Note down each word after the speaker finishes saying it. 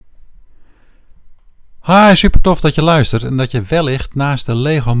Hi, super tof dat je luistert en dat je wellicht naast de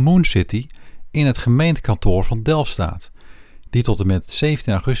Lego Moon City in het gemeentekantoor van Delft staat, die tot en met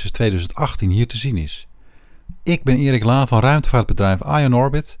 17 augustus 2018 hier te zien is. Ik ben Erik Laan van ruimtevaartbedrijf Ion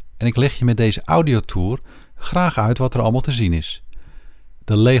Orbit en ik leg je met deze audiotour graag uit wat er allemaal te zien is.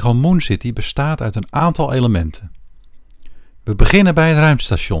 De Lego Moon City bestaat uit een aantal elementen. We beginnen bij het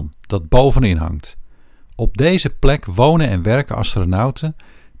ruimtestation dat bovenin hangt. Op deze plek wonen en werken astronauten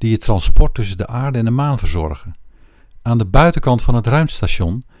die het transport tussen de aarde en de maan verzorgen. Aan de buitenkant van het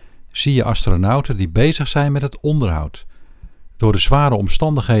ruimtestation zie je astronauten die bezig zijn met het onderhoud. Door de zware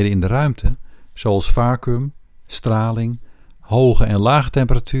omstandigheden in de ruimte, zoals vacuüm, straling, hoge en lage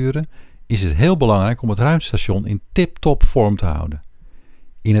temperaturen, is het heel belangrijk om het ruimtestation in tip-top vorm te houden.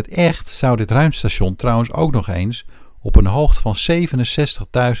 In het echt zou dit ruimtestation trouwens ook nog eens op een hoogte van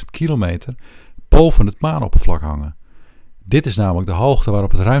 67.000 kilometer boven het maanoppervlak hangen. Dit is namelijk de hoogte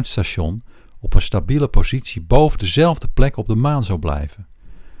waarop het ruimtestation op een stabiele positie boven dezelfde plek op de maan zou blijven.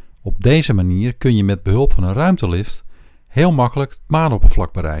 Op deze manier kun je met behulp van een ruimtelift heel makkelijk het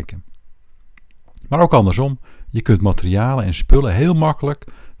maanoppervlak bereiken. Maar ook andersom, je kunt materialen en spullen heel makkelijk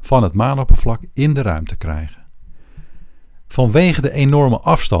van het maanoppervlak in de ruimte krijgen. Vanwege de enorme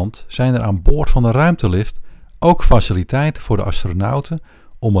afstand zijn er aan boord van de ruimtelift ook faciliteiten voor de astronauten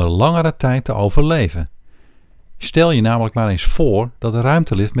om een langere tijd te overleven. Stel je namelijk maar eens voor dat de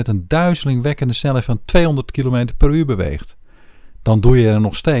ruimtelift met een duizelingwekkende snelheid van 200 km per uur beweegt. Dan doe je er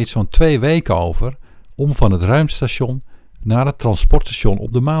nog steeds zo'n 2 weken over om van het ruimtestation naar het transportstation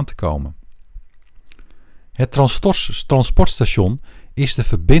op de maan te komen. Het transportstation is de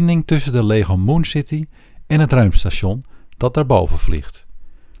verbinding tussen de Lego Moon City en het ruimtestation dat daarboven vliegt.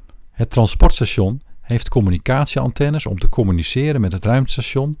 Het transportstation heeft communicatieantennes om te communiceren met het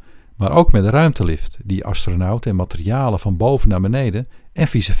ruimtestation, maar ook met de ruimtelift die astronauten en materialen van boven naar beneden en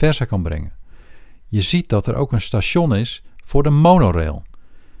vice versa kan brengen. Je ziet dat er ook een station is voor de monorail.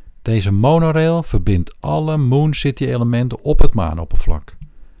 Deze monorail verbindt alle Moon City elementen op het maanoppervlak.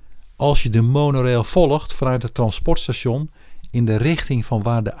 Als je de monorail volgt vanuit het transportstation in de richting van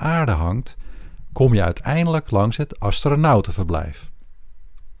waar de aarde hangt, kom je uiteindelijk langs het astronautenverblijf.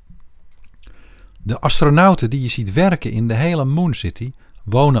 De astronauten die je ziet werken in de hele Moon City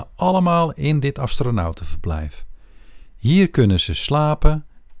wonen allemaal in dit astronautenverblijf. Hier kunnen ze slapen,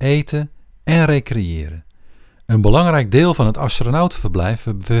 eten en recreëren. Een belangrijk deel van het astronautenverblijf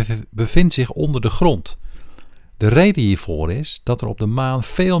bevindt zich onder de grond. De reden hiervoor is dat er op de maan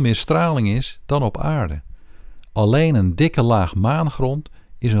veel meer straling is dan op aarde. Alleen een dikke laag maangrond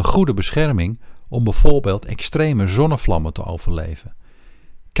is een goede bescherming om bijvoorbeeld extreme zonnevlammen te overleven.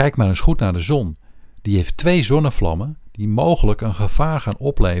 Kijk maar eens goed naar de zon. Die heeft 2 zonnevlammen die mogelijk een gevaar gaan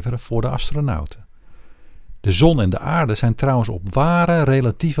opleveren voor de astronauten. De zon en de aarde zijn trouwens op ware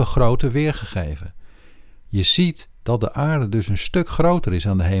relatieve grootte weergegeven. Je ziet dat de aarde dus een stuk groter is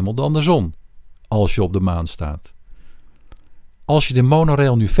aan de hemel dan de zon, als je op de maan staat. Als je de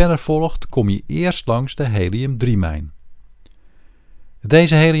monorail nu verder volgt, kom je eerst langs de helium-3-mijn.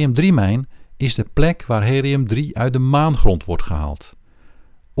 Deze helium-3-mijn is de plek waar helium-3 uit de maangrond wordt gehaald.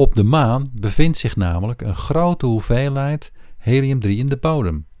 Op de maan bevindt zich namelijk een grote hoeveelheid helium-3 in de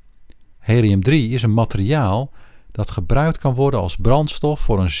bodem. Helium-3 is een materiaal dat gebruikt kan worden als brandstof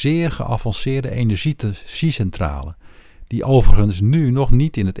voor een zeer geavanceerde energiecentrale, die overigens nu nog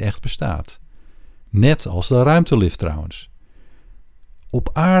niet in het echt bestaat. Net als de ruimtelift trouwens. Op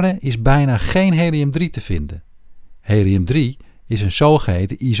aarde is bijna geen helium-3 te vinden. Helium-3 is een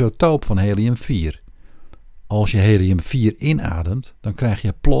zogeheten isotoop van helium-4. Als je helium-4 inademt, dan krijg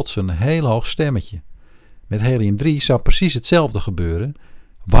je plots een heel hoog stemmetje. Met helium-3 zou precies hetzelfde gebeuren,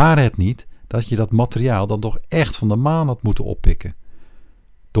 waar het niet dat je dat materiaal dan toch echt van de maan had moeten oppikken.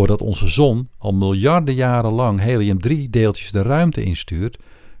 Doordat onze zon al miljarden jaren lang helium-3 deeltjes de ruimte instuurt,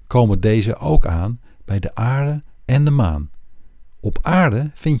 komen deze ook aan bij de aarde en de maan. Op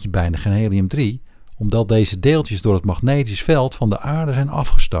aarde vind je bijna geen helium-3, omdat deze deeltjes door het magnetisch veld van de aarde zijn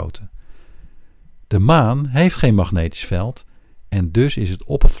afgestoten. De maan heeft geen magnetisch veld en dus is het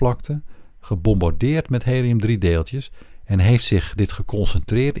oppervlakte gebombardeerd met helium-3 deeltjes en heeft zich dit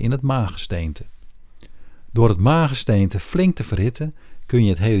geconcentreerd in het maangesteente. Door het maangesteente flink te verhitten kun je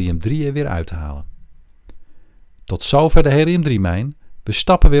het helium-3 er weer uithalen. Tot zover de helium-3-mijn. We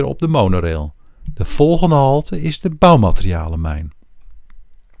stappen weer op de monorail. De volgende halte is de bouwmaterialenmijn.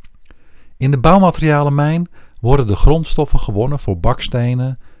 In de bouwmaterialenmijn worden de grondstoffen gewonnen voor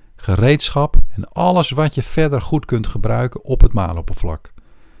bakstenen, gereedschap en alles wat je verder goed kunt gebruiken op het maanoppervlak.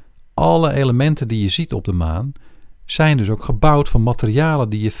 Alle elementen die je ziet op de maan zijn dus ook gebouwd van materialen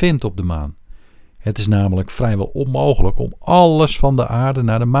die je vindt op de maan. Het is namelijk vrijwel onmogelijk om alles van de aarde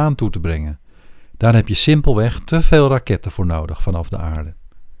naar de maan toe te brengen. Daar heb je simpelweg te veel raketten voor nodig vanaf de aarde.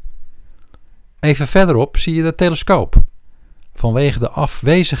 Even verderop zie je de telescoop. Vanwege de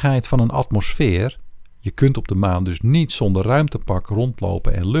afwezigheid van een atmosfeer, je kunt op de maan dus niet zonder ruimtepak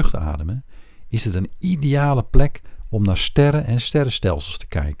rondlopen en lucht ademen, is het een ideale plek om naar sterren en sterrenstelsels te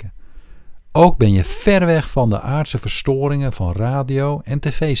kijken. Ook ben je ver weg van de aardse verstoringen van radio- en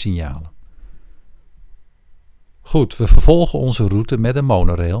tv-signalen. Goed, we vervolgen onze route met een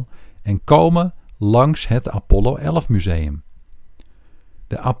monorail en komen langs het Apollo 11 museum.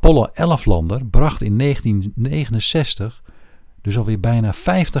 De Apollo 11-lander bracht in 1969, dus alweer bijna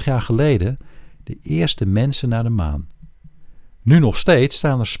 50 jaar geleden, de eerste mensen naar de maan. Nu nog steeds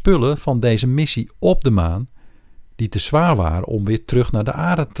staan er spullen van deze missie op de maan die te zwaar waren om weer terug naar de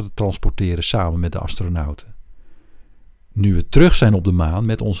aarde te transporteren samen met de astronauten. Nu we terug zijn op de maan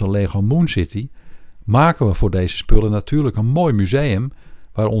met onze Lego Moon City, maken we voor deze spullen natuurlijk een mooi museum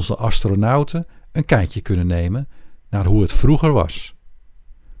waar onze astronauten een kijkje kunnen nemen naar hoe het vroeger was.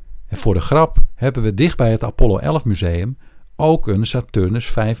 En voor de grap hebben we dicht bij het Apollo 11 museum ook een Saturnus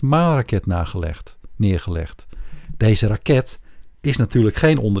 5 maanraket neergelegd. Deze raket is natuurlijk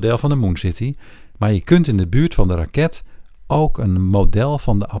geen onderdeel van de Moon City, maar je kunt in de buurt van de raket ook een model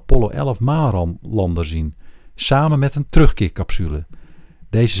van de Apollo 11 maanlander zien, samen met een terugkeercapsule.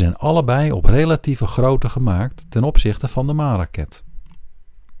 Deze zijn allebei op relatieve grootte gemaakt ten opzichte van de maanraket.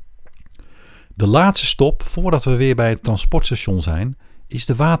 De laatste stop voordat we weer bij het transportstation zijn, is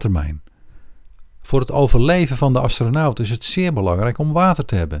de watermijn. Voor het overleven van de astronaut is het zeer belangrijk om water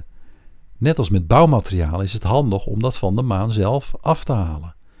te hebben. Net als met bouwmateriaal is het handig om dat van de maan zelf af te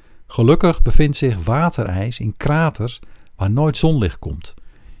halen. Gelukkig bevindt zich waterijs in kraters waar nooit zonlicht komt.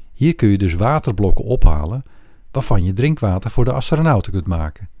 Hier kun je dus waterblokken ophalen waarvan je drinkwater voor de astronauten kunt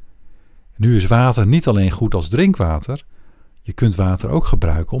maken. Nu is water niet alleen goed als drinkwater, je kunt water ook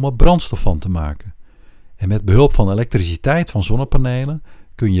gebruiken om er brandstof van te maken. En met behulp van elektriciteit van zonnepanelen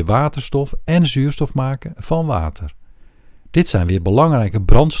kun je waterstof en zuurstof maken van water. Dit zijn weer belangrijke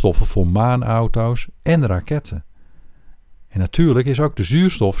brandstoffen voor maanauto's en raketten. En natuurlijk is ook de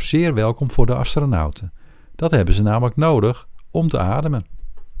zuurstof zeer welkom voor de astronauten. Dat hebben ze namelijk nodig om te ademen.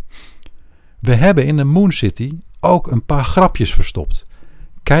 We hebben in de Moon City ook een paar grapjes verstopt.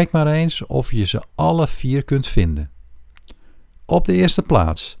 Kijk maar eens of je ze alle 4 kunt vinden. Op de eerste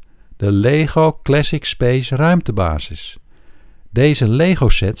plaats de Lego Classic Space ruimtebasis. Deze Lego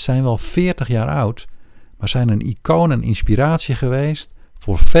sets zijn wel 40 jaar oud, maar zijn een icoon en inspiratie geweest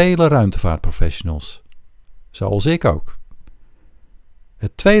voor vele ruimtevaartprofessionals. Zoals ik ook.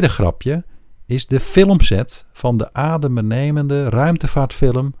 Het tweede grapje is de filmset van de adembenemende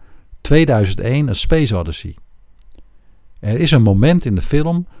ruimtevaartfilm 2001 A Space Odyssey. Er is een moment in de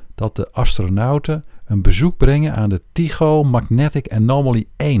film dat de astronauten een bezoek brengen aan de Tycho Magnetic Anomaly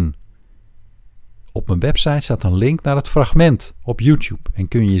 1. Op mijn website staat een link naar het fragment op YouTube en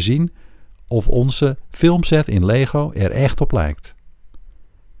kun je zien of onze filmset in Lego er echt op lijkt.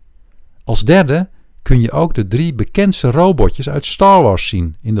 Als derde kun je ook de 3 bekendste robotjes uit Star Wars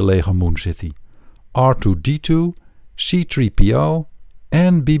zien in de Lego Moon City: R2-D2, C-3PO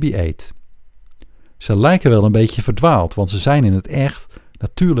en BB-8. Ze lijken wel een beetje verdwaald, want ze zijn in het echt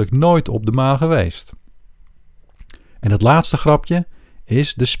natuurlijk nooit op de maan geweest. En het laatste grapje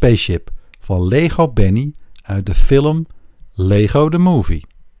is de spaceship van Lego Benny uit de film Lego the Movie.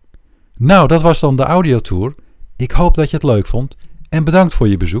 Nou, dat was dan de audiotour. Ik hoop dat je het leuk vond en bedankt voor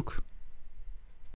je bezoek.